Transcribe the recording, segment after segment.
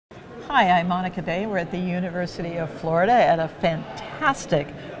Hi, I'm Monica Day. We're at the University of Florida at a fantastic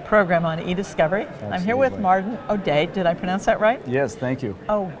program on e-discovery. I'm here with Martin Audet. Did I pronounce that right? Yes, thank you.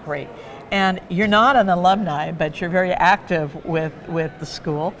 Oh, great. And you're not an alumni, but you're very active with the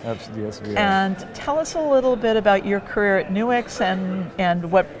school. Absolutely, yes, we are. And tell us a little bit about your career at Nuix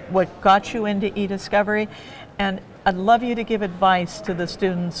and what got you into e-discovery. And I'd love you to give advice to the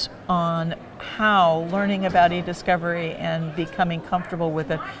students on how learning about e-discovery and becoming comfortable with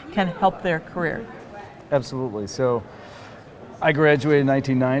it can help their career. Absolutely. So I graduated in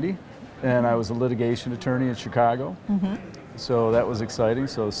 1990, and I was a litigation attorney in Chicago. Mm-hmm. So that was exciting.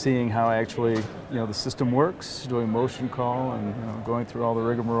 So seeing how actually, the system works, doing motion call and going through all the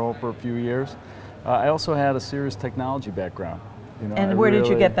rigmarole for a few years. I also had a serious technology background. And where did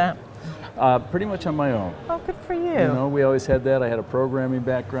you get that? Pretty much on my own. Oh, good for you. We always had that. I had a programming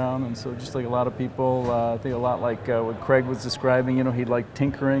background, and so just like a lot of people, I think a lot like what Craig was describing, he liked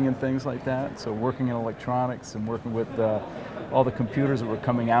tinkering and things like that. So working in electronics and working with all the computers that were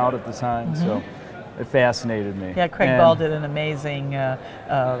coming out at the time. Mm-hmm. So it fascinated me. Yeah, Craig Ball did an amazing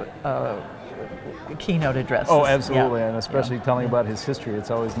keynote address. Oh, absolutely, and especially telling about his history.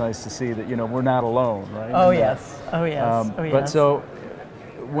 It's always nice to see that, we're not alone, right? Oh, yes. Oh, yes. Oh, yes. But so,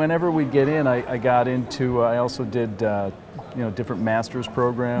 whenever we get in, I got into, I also did, different master's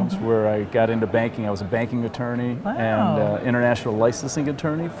programs where I got into banking. I was a banking attorney and international licensing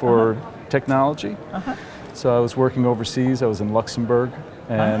attorney for technology. So I was working overseas. I was in Luxembourg.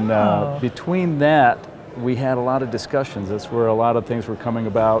 And between that, we had a lot of discussions. That's where a lot of things were coming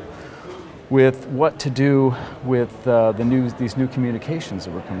about with what to do with these new communications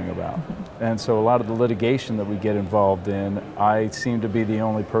that were coming about. And so a lot of the litigation that we get involved in, I seem to be the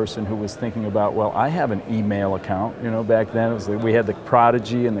only person who was thinking about, well, I have an email account. Back then it was we had the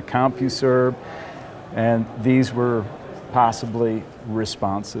Prodigy and the CompuServe, and these were possibly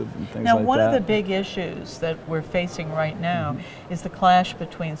responsive and things like that. Now, one of the big issues that we're facing right now is the clash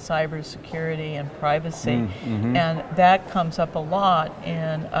between cybersecurity and privacy, and that comes up a lot.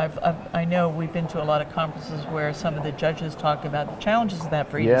 And I know we've been to a lot of conferences where some of the judges talk about the challenges of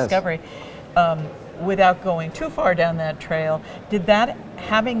that for e-discovery. Without going too far down that trail, did that,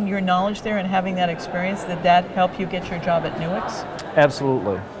 having your knowledge there and having that experience, did that help you get your job at Nuix?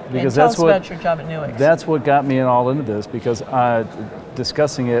 Absolutely. Because tell us about your job at Nuix. That's what got me all into this, because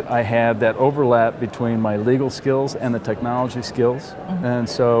discussing it, I had that overlap between my legal skills and the technology skills. And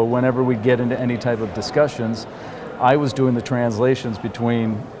so whenever we get into any type of discussions, I was doing the translations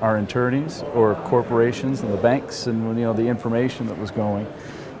between our attorneys or corporations and the banks and the information that was going.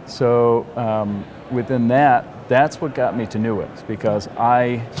 So within that, that's what got me to Nuix, because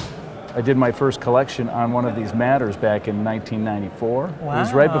I did my first collection on one of these matters back in 1994. Wow. It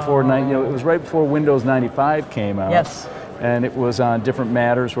was right before it was right before Windows 95 came out. Yes. And it was on different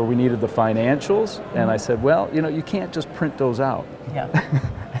matters where we needed the financials, and I said, well, you can't just print those out. Yeah.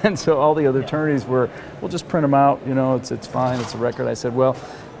 And so all the other attorneys were, we'll just print them out. It's fine. It's a record. I said, well,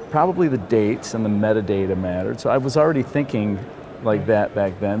 probably the dates and the metadata mattered. So I was already thinking like that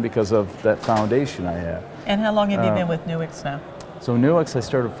back then because of that foundation I had. And how long have you been with Nuix now? So Nuix, I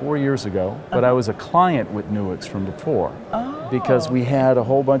started 4 years ago, but I was a client with Nuix from before, because we had a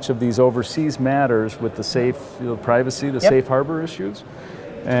whole bunch of these overseas matters with the safe privacy, the safe harbor issues,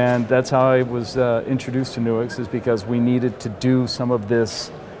 and that's how I was introduced to Nuix, is because we needed to do some of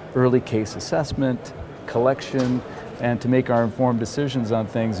this early case assessment, collection, and to make our informed decisions on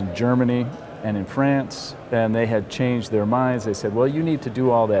things in Germany and in France, and they had changed their minds. They said, well, you need to do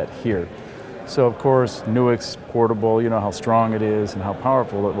all that here. So of course, Nuix Portable, how strong it is and how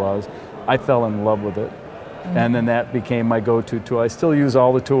powerful it was. I fell in love with it. And then that became my go-to tool. I still use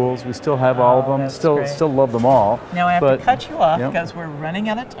all the tools. We still have all of them. Still love them all. Now I have to cut you off because we're running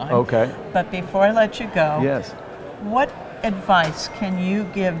out of time. Okay. But before I let you go, yes, what advice can you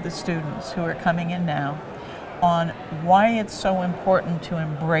give the students who are coming in now on why it's so important to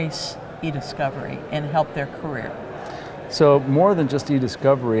embrace e-discovery and help their career? So more than just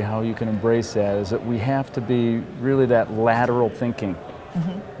e-discovery, how you can embrace that is that we have to be really that lateral thinking,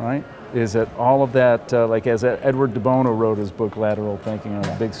 right? Is that all of that, like as Edward de Bono wrote his book, Lateral Thinking, I'm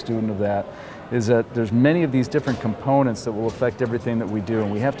a big student of that, is that there's many of these different components that will affect everything that we do,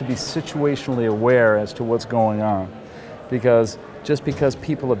 and we have to be situationally aware as to what's going on. Because just because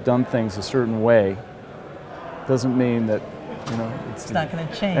people have done things a certain way doesn't mean that, it's not going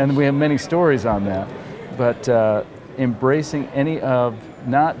to change. And we have many stories on that. But embracing any of,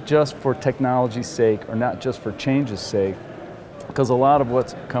 not just for technology's sake or not just for change's sake, because a lot of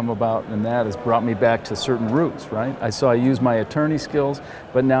what's come about in that has brought me back to certain roots, right? I use my attorney skills,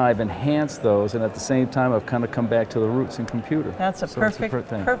 but now I've enhanced those, and at the same time I've kind of come back to the roots in computer. That's a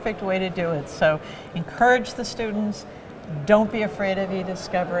perfect way to do it. So encourage the students, don't be afraid of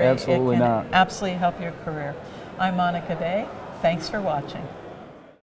e-discovery. Absolutely it can not. absolutely help your career. I'm Monica Day, thanks for watching.